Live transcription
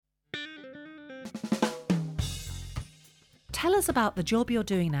Tell us about the job you're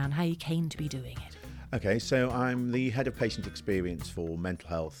doing now and how you came to be doing it. Okay, so I'm the Head of Patient Experience for Mental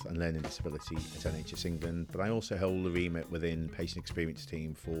Health and Learning Disability at NHS England, but I also hold the remit within Patient Experience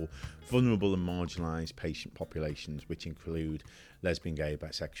team for vulnerable and marginalised patient populations, which include lesbian, gay,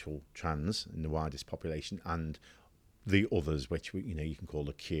 bisexual, trans in the widest population, and the others, which you can call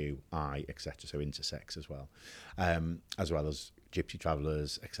the Q, I, etc., so intersex as well as gypsy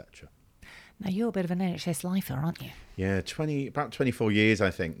travellers, etc. Now, you're a bit of an NHS lifer, aren't you? Yeah, about 24 years, I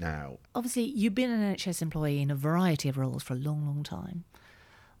think, now. Obviously, you've been an NHS employee in a variety of roles for a long, long time.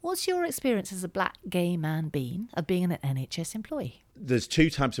 What's your experience as a black gay man been of being an NHS employee? There's two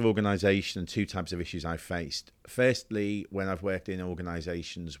types of organisation and two types of issues I've faced. Firstly, when I've worked in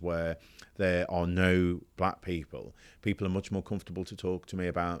organisations where there are no black people are much more comfortable to talk to me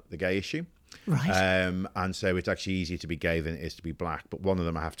about the gay issue. Right. And so it's actually easier to be gay than it is to be black. But one of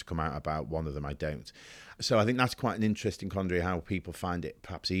them I have to come out about, one of them I don't. So I think that's quite an interesting quandary, how people find it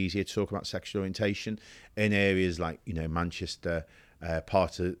perhaps easier to talk about sexual orientation in areas like, Manchester,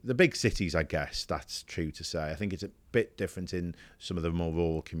 part of the big cities, I guess. That's true to say. I think it's a bit different in some of the more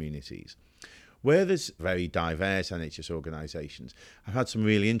rural communities. Where there's very diverse NHS organisations, I've had some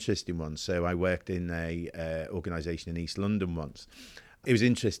really interesting ones. So I worked in a organisation in East London once. It was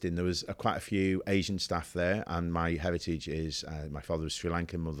interesting. There was quite a few Asian staff there, and my heritage is my father was Sri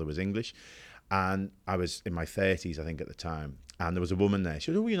Lankan, mother was English, and I was in my 30s, I think, at the time. And there was a woman there.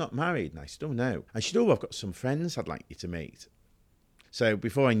 She said, "Oh, you're not married?" And I said, "Oh, no." And she said, "Oh, I've got some friends I'd like you to meet." So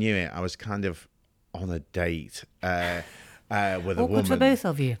before I knew it, I was kind of on a date with a woman. Awkward for both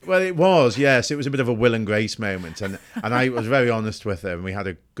of you. Well, it was, yes. It was a bit of a Will and Grace moment. And I was very honest with her, and we had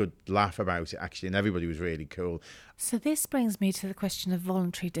a good laugh about it, actually, and everybody was really cool. So this brings me to the question of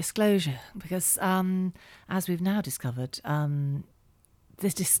voluntary disclosure, because as we've now discovered, the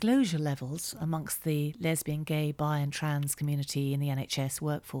disclosure levels amongst the lesbian, gay, bi and trans community in the NHS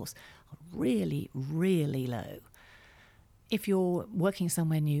workforce are really, really low. If you're working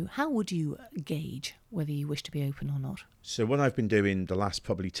somewhere new, how would you gauge whether you wish to be open or not? So what I've been doing the last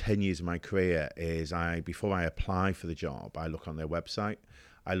probably 10 years of my career is before I apply for the job, I look on their website.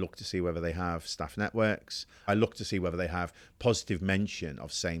 I look to see whether they have staff networks. I look to see whether they have positive mention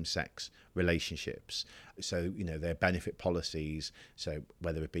of same-sex relationships. So, their benefit policies, so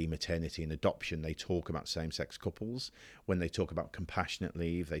whether it be maternity and adoption, they talk about same-sex couples. When they talk about compassionate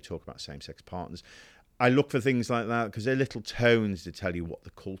leave, they talk about same-sex partners. I look for things like that because they're little tones to tell you what the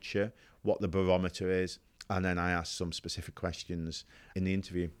culture, what the barometer is. And then I ask some specific questions in the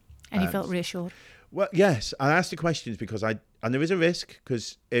interview. And you felt reassured? Well, yes. I asked the questions because and there is a risk,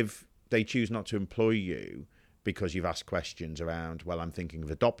 because if they choose not to employ you because you've asked questions around, well, I'm thinking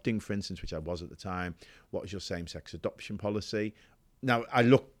of adopting, for instance, which I was at the time. What is your same-sex adoption policy? Now, I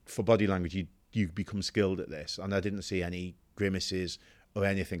look for body language. You become skilled at this. And I didn't see any grimaces or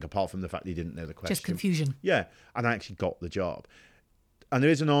anything apart from the fact he didn't know the question. Just confusion. Yeah. And I actually got the job. And there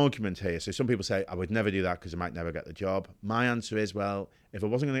is an argument here. So some people say, I would never do that because I might never get the job. My answer is, well, if I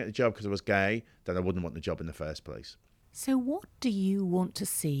wasn't going to get the job because I was gay, then I wouldn't want the job in the first place. So what do you want to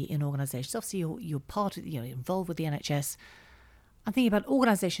see in organisations? Obviously, you're part of, you're involved with the NHS. I'm thinking about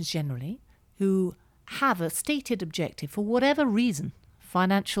organisations generally who have a stated objective for whatever reason,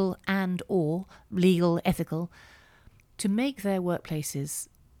 financial and or legal, ethical, to make their workplaces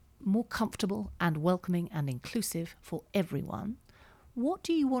more comfortable and welcoming and inclusive for everyone. What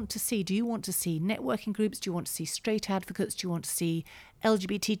do you want to see? Do you want to see networking groups? Do you want to see straight advocates? Do you want to see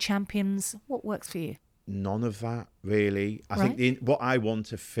LGBT champions? What works for you? None of that, really. I think what I want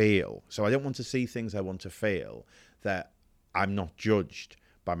to feel, so I don't want to see things, I want to feel that I'm not judged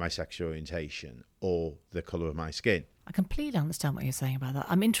by my sexual orientation or the colour of my skin. I completely understand what you're saying about that.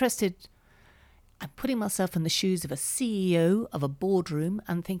 I'm putting myself in the shoes of a CEO of a boardroom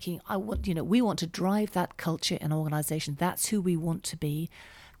and thinking, we want to drive that culture in an organisation. That's who we want to be.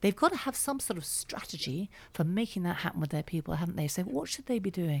 They've got to have some sort of strategy for making that happen with their people, haven't they? So what should they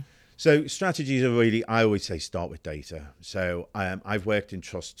be doing? So strategies are really, I always say, start with data. So I've worked in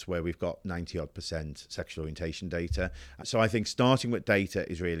trusts where we've got 90% sexual orientation data. So I think starting with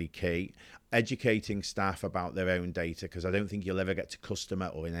data is really key. Educating staff about their own data, because I don't think you'll ever get to customer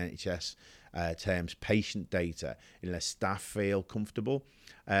or in NHS terms patient data unless staff feel comfortable.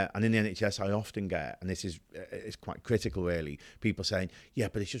 And in the NHS, I often get, and this is it's quite critical really, people saying, yeah,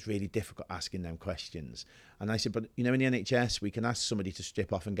 but it's just really difficult asking them questions. And I said, but in the NHS, we can ask somebody to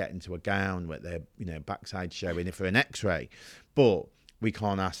strip off and get into a gown with their backside showing for an X-ray. But we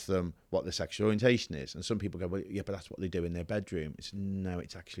can't ask them what their sexual orientation is. And some people go, well, yeah, but that's what they do in their bedroom. No,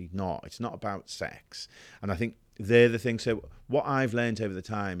 it's actually not. It's not about sex. And I think they're the things. So what I've learned over the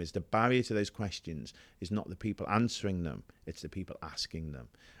time is the barrier to those questions is not the people answering them, it's the people asking them.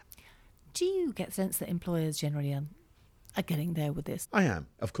 Do you get the sense that employers generally are getting there with this? I am.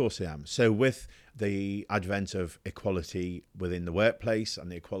 Of course I am. So with the advent of equality within the workplace and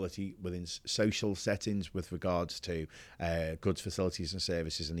the equality within social settings with regards to goods, facilities and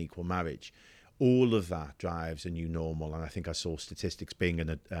services and equal marriage, all of that drives a new normal. And I think I saw statistics, being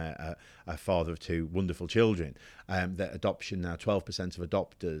a father of two wonderful children, that adoption now, 12% of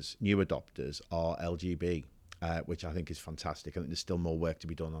adopters, new adopters, are LGB. Which I think is fantastic. I think there's still more work to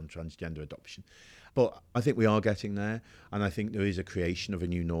be done on transgender adoption. But I think we are getting there, and I think there is a creation of a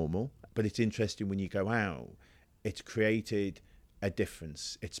new normal. But it's interesting when you go out, it's created a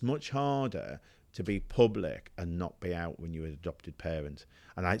difference. It's much harder to be public and not be out when you're an adopted parent.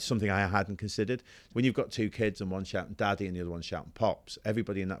 And it's something I hadn't considered. When you've got two kids and one shouting daddy and the other one shouting pops,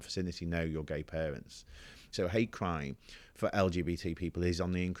 everybody in that vicinity know you're gay parents. So hate crime for LGBT people is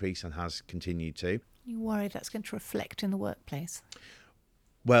on the increase and has continued to. You worry that's going to reflect in the workplace?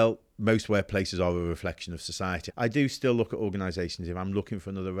 Well, most workplaces are a reflection of society. I do still look at organisations. If I'm looking for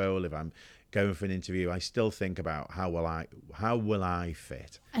another role, if I'm going for an interview, I still think about how will I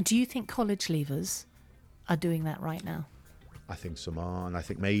fit. And do you think college leavers are doing that right now? I think some are, and I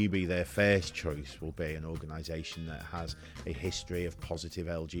think maybe their first choice will be an organisation that has a history of positive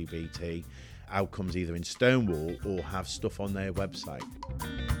LGBT outcomes, either in Stonewall or have stuff on their website.